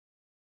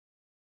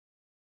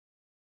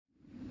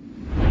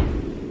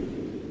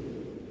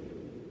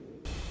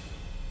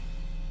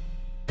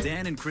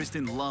Dan and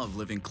Kristen love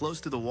living close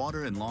to the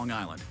water in Long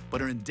Island,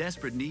 but are in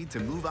desperate need to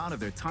move out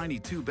of their tiny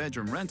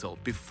 2-bedroom rental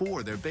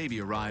before their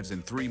baby arrives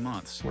in 3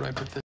 months. Where do I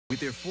put this? With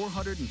their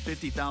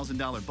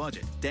 $450,000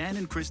 budget, Dan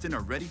and Kristen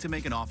are ready to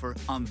make an offer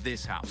on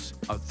this house.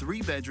 A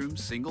 3-bedroom,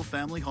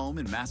 single-family home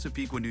in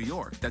Massapequa, New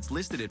York that's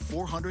listed at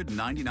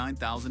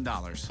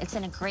 $499,000. It's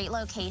in a great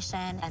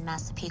location at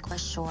Massapequa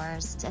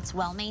Shores. It's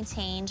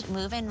well-maintained,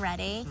 move-in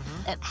ready.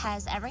 It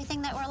has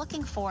everything that we're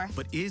looking for.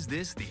 But is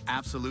this the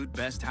absolute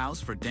best house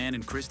for Dan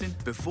and Kristen?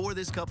 Before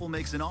this couple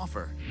makes an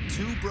offer,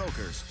 2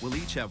 brokers will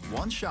each have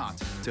 1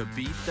 shot to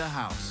beat the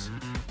house.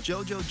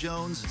 JoJo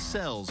Jones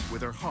sells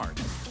with her heart.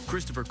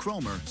 Christopher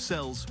Kromer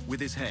sells with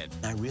his head.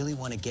 I really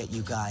want to get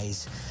you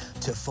guys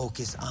to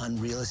focus on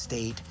real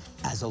estate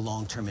as a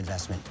long-term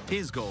investment.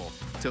 His goal,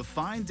 to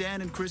find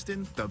Dan and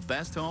Kristen the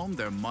best home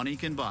their money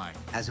can buy.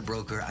 As a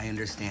broker, I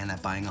understand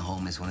that buying a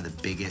home is one of the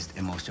biggest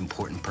and most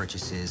important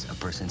purchases a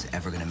person's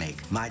ever going to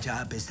make. My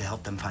job is to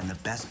help them find the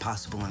best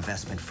possible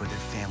investment for their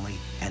family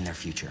and their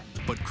future.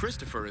 But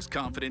Christopher is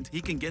confident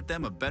he can get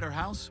them a better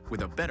house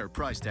with a better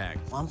price tag.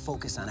 I'm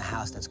focused on a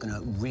house that's going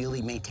to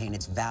really maintain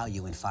its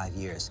value in 5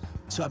 years.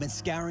 So I've been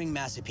scouring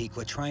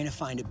Massapequa, trying to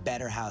find a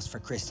better house for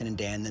Kristen and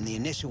Dan than the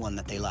initial one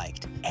that they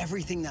liked.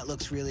 Everything that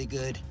looks really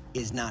good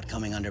is not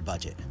coming under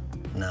budget.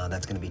 No,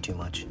 that's going to be too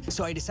much.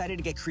 So I decided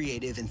to get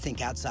creative and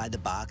think outside the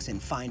box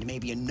and find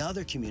maybe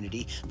another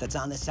community that's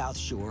on the South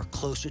Shore,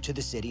 closer to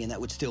the city, and that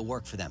would still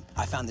work for them.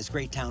 I found this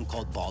great town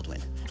called Baldwin.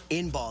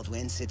 In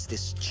Baldwin sits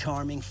this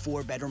charming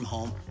 4-bedroom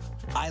home.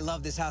 I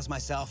love this house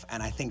myself,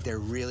 and I think they're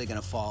really going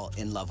to fall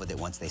in love with it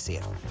once they see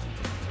it. Oh,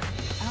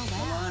 wow.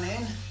 Come on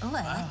in. Oh,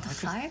 I like the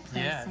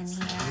fireplace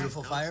in here.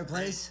 Beautiful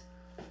fireplace.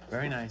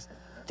 Very nice.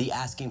 The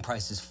asking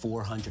price is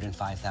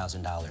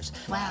 $405,000.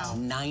 Wow.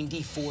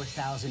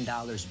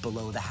 $94,000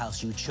 below the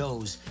house you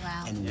chose.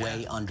 Wow. And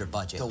way under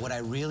budget. So what I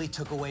really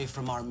took away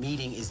from our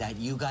meeting is that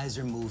you guys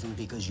are moving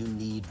because you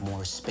need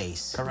more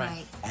space. Correct.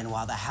 Right. And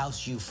while the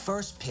house you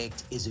first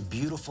picked is a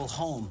beautiful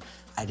home,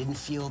 I didn't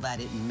feel that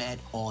it met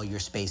all your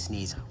space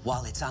needs.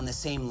 While it's on the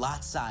same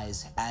lot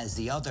size as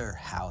the other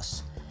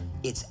house,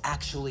 it's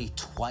actually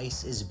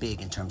twice as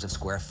big in terms of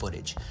square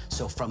footage.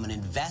 So from an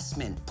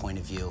investment point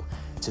of view,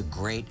 it's a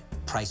great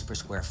price per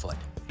square foot.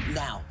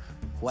 Now,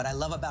 what I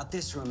love about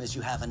this room is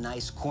you have a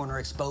nice corner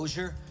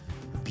exposure,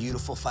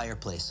 beautiful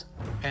fireplace.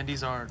 And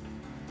these are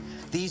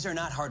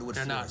not hardwood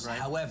They're floors. not,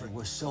 right? However,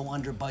 we're so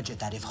under budget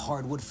that if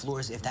hardwood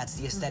floors, if that's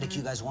the aesthetic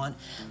you guys want,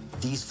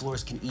 these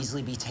floors can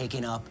easily be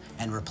taken up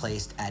and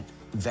replaced at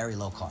very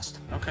low cost.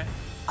 Okay.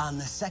 On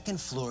the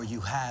second floor, you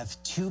have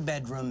 2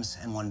 bedrooms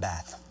and 1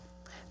 bath.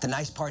 The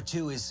nice part,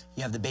 too, is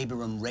you have the baby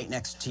room right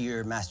next to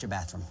your master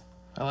bathroom.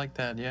 I like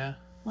that, yeah.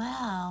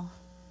 Wow.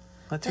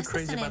 Not too This is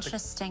crazy an about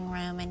interesting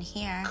room in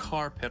here. the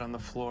carpet on the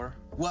floor.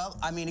 Well,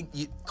 I mean,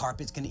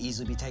 carpets can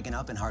easily be taken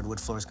up and hardwood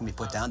floors can be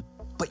put down.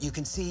 But you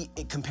can see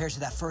it compares to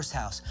that first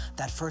house.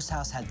 That first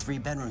house had 3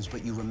 bedrooms,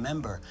 but you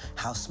remember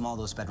how small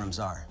those bedrooms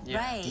are. Yeah.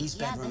 Right. These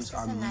Yeah, bedrooms this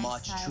is are a nice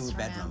much size truer room.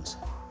 bedrooms.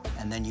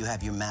 And then you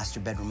have your master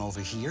bedroom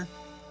over here.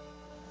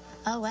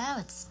 Oh, wow,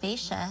 it's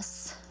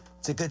spacious.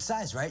 It's a good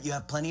size, right? You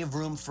have plenty of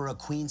room for a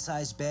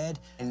queen-size bed.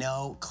 I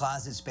know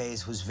closet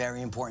space was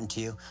very important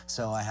to you,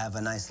 so I have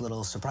a nice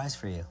little surprise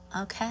for you.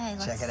 Okay,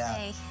 let's Check it out.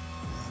 see.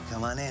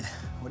 Come on in.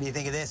 What do you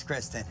think of this,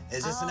 Kristen?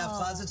 Is this enough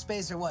closet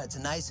space or what? It's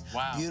a nice,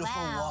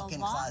 beautiful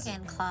walk-in closet.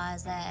 Walk-in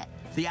closet.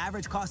 The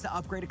average cost to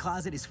upgrade a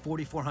closet is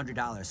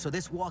 $4,400. So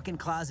this walk-in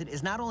closet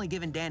is not only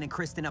giving Dan and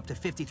Kristen up to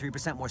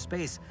 53% more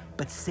space,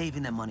 but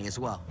saving them money as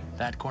well.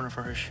 That corner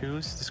for her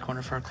shoes, this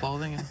corner for her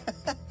clothing. And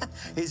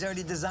He's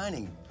already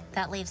designing.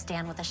 That leaves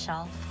Dan with a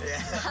shelf.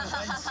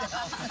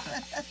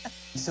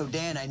 So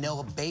Dan, I know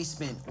a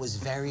basement was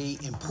very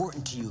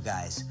important to you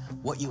guys.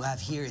 What you have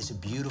here is a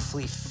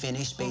beautifully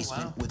finished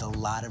basement with a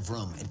lot of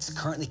room. It's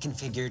currently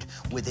configured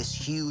with this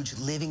huge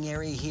living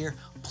area here,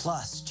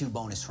 plus 2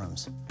 bonus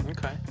rooms.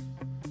 Okay.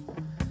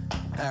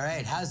 All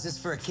right, how's this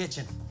for a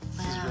kitchen?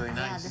 This is really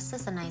Yeah, nice. this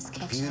is a nice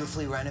kitchen.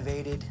 Beautifully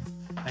renovated.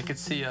 I could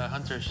see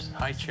Hunter's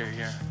high chair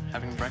here,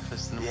 having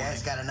breakfast in the morning. Yeah,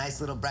 it's got a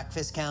nice little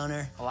breakfast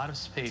counter. A lot of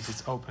space,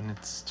 it's open.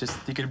 It's just,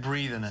 you could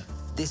breathe in it.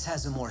 This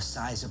has a more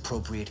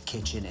size-appropriate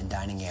kitchen and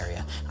dining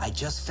area. I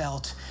just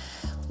felt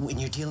when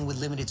you're dealing with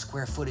limited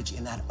square footage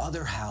in that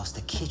other house,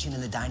 the kitchen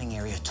and the dining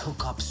area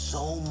took up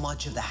so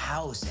much of the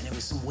house, and it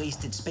was some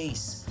wasted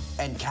space.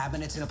 And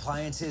cabinets and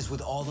appliances,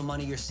 with all the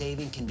money you're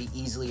saving, can be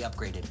easily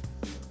upgraded.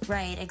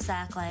 Right,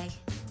 exactly.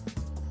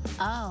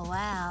 Oh,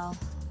 wow.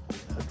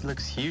 It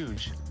looks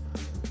huge.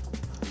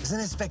 Isn't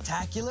it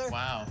spectacular?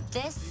 Wow.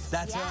 That's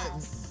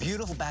yes. a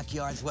beautiful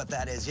backyard is what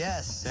that is,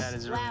 yes. That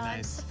is really Wow, I'm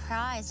nice.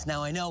 surprised.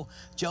 Now, I know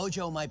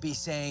JoJo might be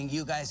saying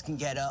you guys can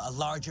get a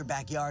larger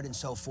backyard and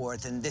so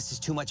forth, and this is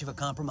too much of a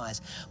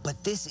compromise.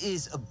 But this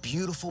is a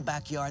beautiful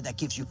backyard that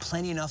gives you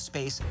plenty enough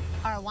space.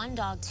 Our 1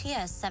 dog,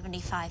 Tia, is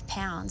 75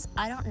 pounds.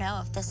 I don't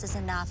know if this is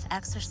enough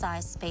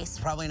exercise space.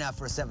 Probably not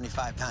for a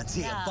 75-pound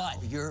Tia, No. but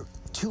you're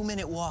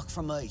 2-minute walk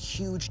from a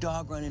huge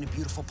dog run in a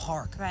beautiful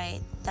park. Right,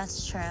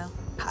 that's true.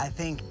 I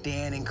think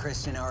Dan and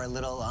Kristen are a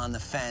little on the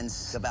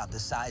fence about the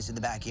size of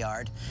the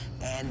backyard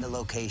and the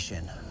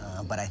location.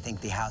 But I think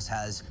the house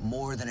has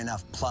more than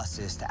enough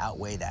pluses to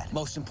outweigh that.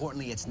 Most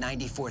importantly, it's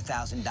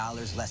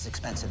 $94,000 less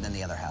expensive than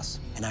the other house.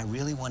 And I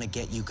really want to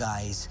get you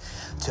guys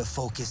to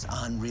focus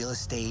on real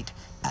estate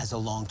as a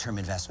long-term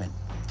investment.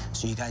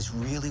 So you guys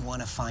really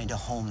want to find a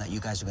home that you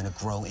guys are going to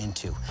grow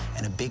into.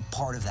 And a big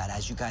part of that,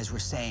 as you guys were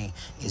saying,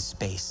 is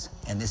space.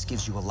 And this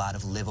gives you a lot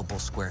of livable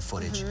square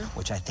footage,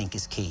 which I think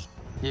is key.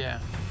 Yeah.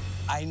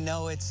 I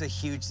know it's a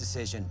huge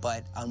decision,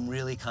 but I'm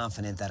really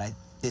confident that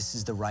this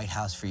is the right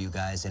house for you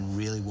guys and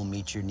really will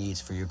meet your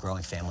needs for your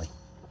growing family.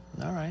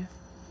 All right.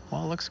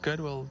 Well, it looks good.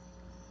 We'll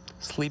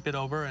sleep it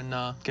over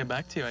and get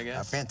back to you, I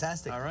guess.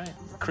 Fantastic. All right.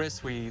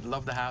 Chris, we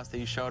love the house that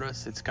you showed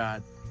us. It's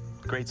got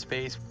great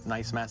space,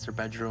 nice master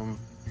bedroom,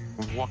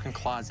 walk-in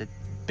closet,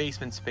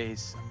 basement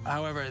space.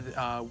 However,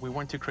 we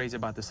weren't too crazy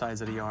about the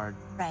size of the yard.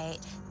 Right.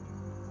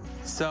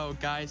 So,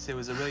 guys, it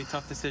was a really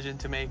tough decision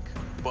to make,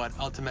 but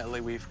ultimately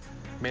we've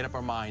made up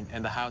our mind,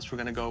 and the house we're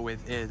going to go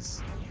with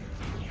is...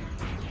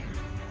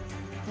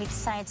 We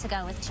decided to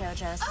go with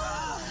JoJo's.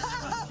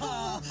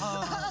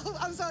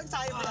 I'm so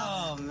excited.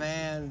 Oh,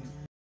 man.